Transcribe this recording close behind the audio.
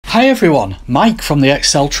Hi everyone, Mike from the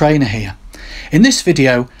Excel Trainer here. In this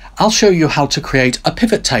video, I'll show you how to create a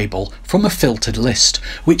pivot table from a filtered list,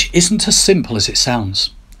 which isn't as simple as it sounds.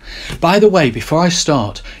 By the way, before I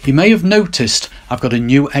start, you may have noticed I've got a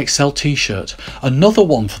new Excel t-shirt, another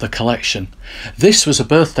one for the collection. This was a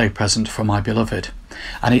birthday present from my beloved,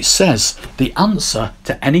 and it says the answer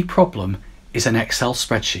to any problem is an Excel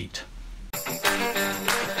spreadsheet.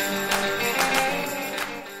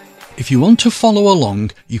 If you want to follow along,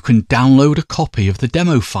 you can download a copy of the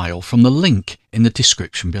demo file from the link in the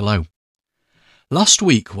description below. Last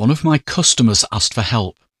week, one of my customers asked for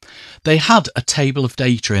help. They had a table of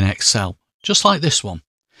data in Excel, just like this one,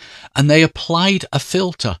 and they applied a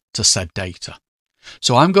filter to said data.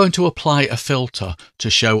 So I'm going to apply a filter to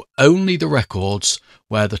show only the records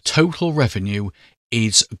where the total revenue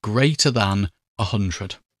is greater than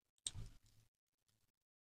 100.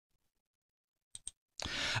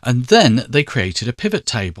 And then they created a pivot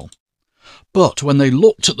table. But when they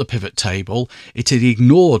looked at the pivot table, it had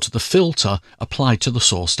ignored the filter applied to the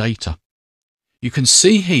source data. You can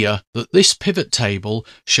see here that this pivot table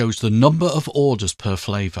shows the number of orders per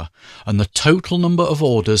flavour, and the total number of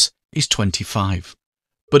orders is 25.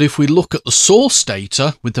 But if we look at the source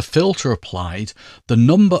data with the filter applied, the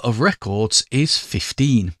number of records is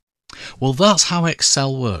 15. Well, that's how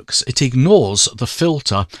Excel works. It ignores the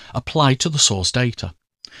filter applied to the source data.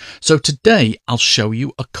 So today I'll show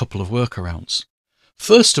you a couple of workarounds.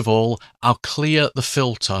 First of all, I'll clear the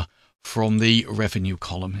filter from the revenue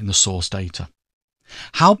column in the source data.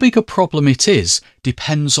 How big a problem it is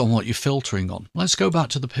depends on what you're filtering on. Let's go back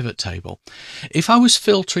to the pivot table. If I was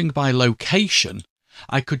filtering by location,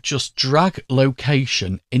 I could just drag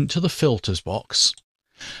location into the filters box.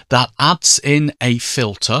 That adds in a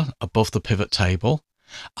filter above the pivot table,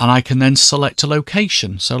 and I can then select a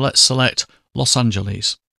location. So let's select Los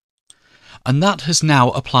Angeles. And that has now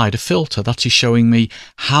applied a filter that is showing me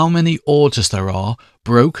how many orders there are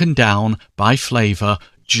broken down by flavour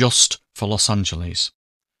just for Los Angeles.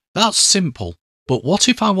 That's simple, but what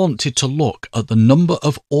if I wanted to look at the number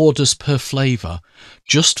of orders per flavour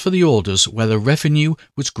just for the orders where the revenue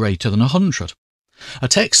was greater than 100?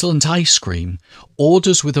 At Excellent Ice Cream,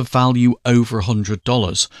 orders with a value over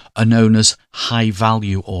 $100 are known as high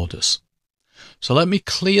value orders. So let me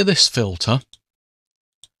clear this filter,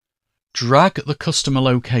 drag the customer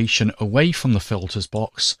location away from the filters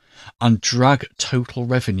box, and drag total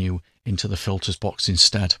revenue into the filters box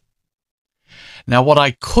instead. Now what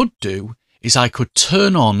I could do is I could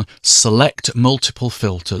turn on select multiple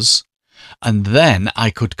filters, and then I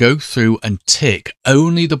could go through and tick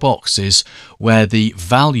only the boxes where the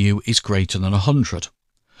value is greater than 100.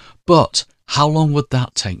 But how long would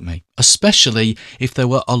that take me, especially if there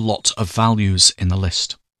were a lot of values in the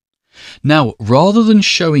list? Now, rather than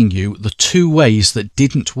showing you the two ways that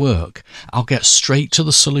didn't work, I'll get straight to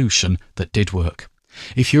the solution that did work.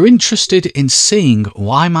 If you're interested in seeing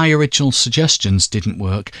why my original suggestions didn't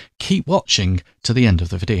work, keep watching to the end of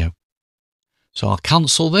the video. So I'll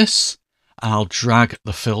cancel this, and I'll drag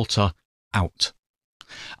the filter out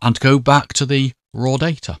and go back to the raw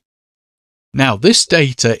data. Now, this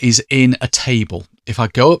data is in a table. If I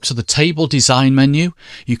go up to the table design menu,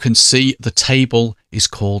 you can see the table is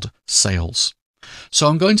called sales. So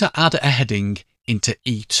I'm going to add a heading into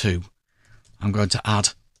E2. I'm going to add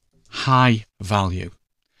high value.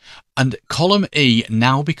 And column E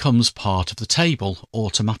now becomes part of the table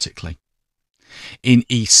automatically. In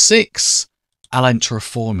E6, I'll enter a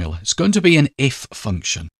formula. It's going to be an if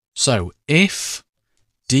function. So if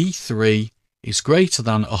D3 is greater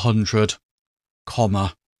than 100,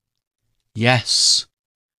 comma, yes,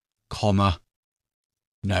 comma,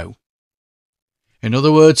 no. In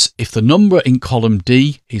other words, if the number in column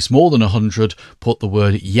D is more than 100, put the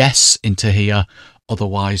word yes into here,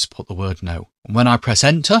 otherwise put the word no. And when I press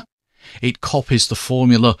enter, it copies the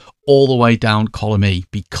formula all the way down column E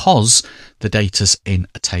because the data's in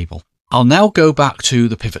a table. I'll now go back to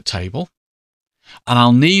the pivot table, and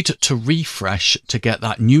I'll need to refresh to get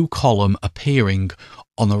that new column appearing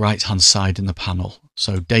on the right hand side in the panel.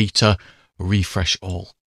 So data, refresh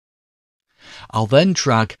all. I'll then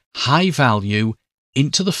drag high value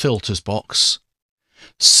into the filters box,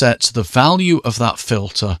 set the value of that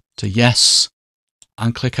filter to yes,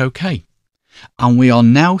 and click OK. And we are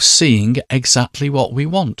now seeing exactly what we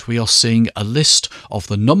want. We are seeing a list of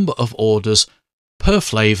the number of orders per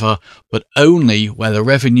flavour, but only where the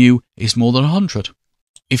revenue is more than 100.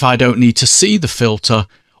 If I don't need to see the filter,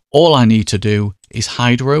 all I need to do is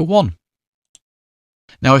hide row 1.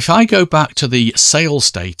 Now, if I go back to the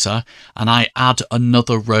sales data and I add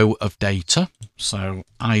another row of data, so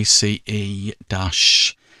ICE-98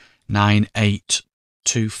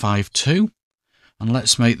 252. And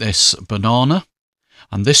let's make this banana.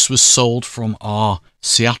 And this was sold from our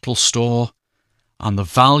Seattle store. And the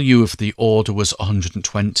value of the order was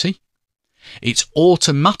 120. It's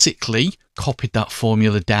automatically copied that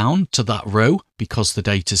formula down to that row because the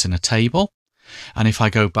data's in a table. And if I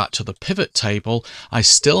go back to the pivot table, I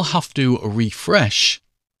still have to refresh,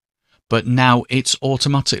 but now it's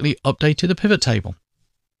automatically updated the pivot table.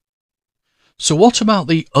 So what about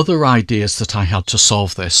the other ideas that I had to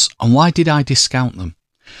solve this, and why did I discount them?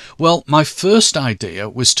 Well, my first idea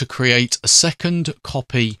was to create a second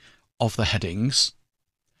copy of the headings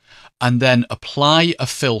and then apply a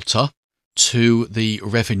filter to the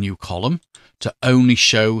revenue column to only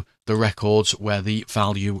show the records where the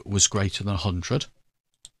value was greater than 100,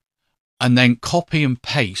 and then copy and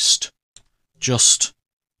paste just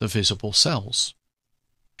the visible cells.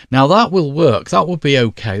 Now that will work, that will be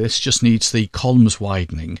okay. This just needs the columns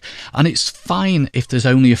widening, and it's fine if there's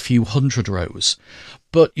only a few hundred rows.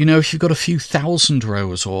 But you know, if you've got a few thousand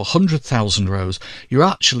rows or 100,000 rows, you're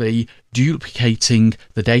actually duplicating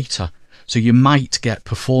the data. So you might get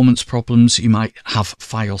performance problems, you might have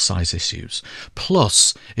file size issues.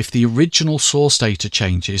 Plus, if the original source data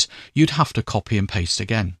changes, you'd have to copy and paste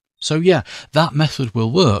again. So yeah, that method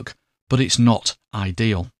will work, but it's not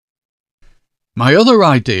ideal. My other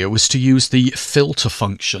idea was to use the filter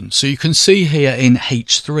function. So you can see here in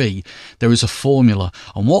H3, there is a formula,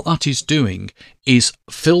 and what that is doing is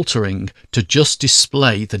filtering to just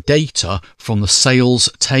display the data from the sales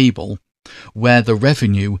table where the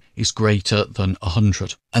revenue is greater than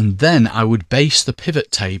 100. And then I would base the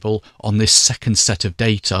pivot table on this second set of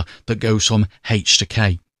data that goes from H to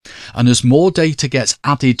K. And as more data gets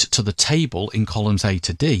added to the table in columns A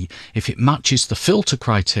to D, if it matches the filter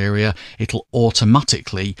criteria, it'll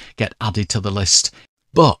automatically get added to the list.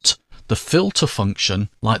 But the filter function,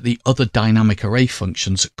 like the other dynamic array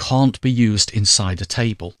functions, can't be used inside a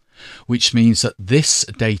table, which means that this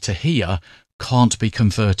data here can't be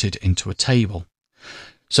converted into a table.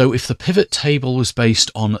 So if the pivot table was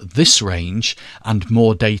based on this range and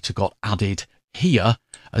more data got added here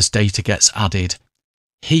as data gets added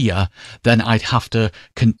here, then I'd have to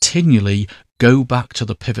continually go back to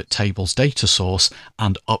the pivot table's data source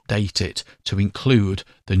and update it to include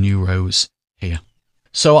the new rows here.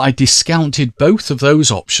 So I discounted both of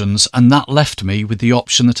those options, and that left me with the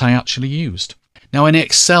option that I actually used. Now in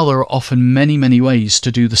Excel there are often many ways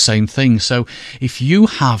to do the same thing, so if you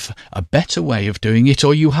have a better way of doing it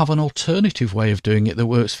or you have an alternative way of doing it that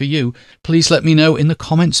works for you, please let me know in the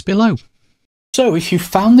comments below. So if you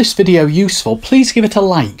found this video useful, please give it a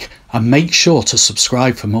like and make sure to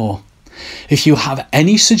subscribe for more. If you have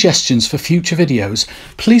any suggestions for future videos,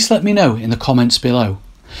 please let me know in the comments below.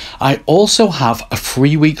 I also have a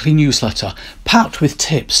free weekly newsletter packed with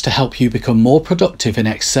tips to help you become more productive in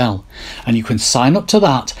Excel, and you can sign up to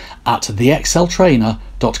that at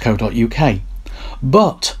theexceltrainer.co.uk.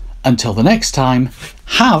 But until the next time,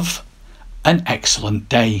 have an excellent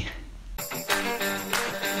day.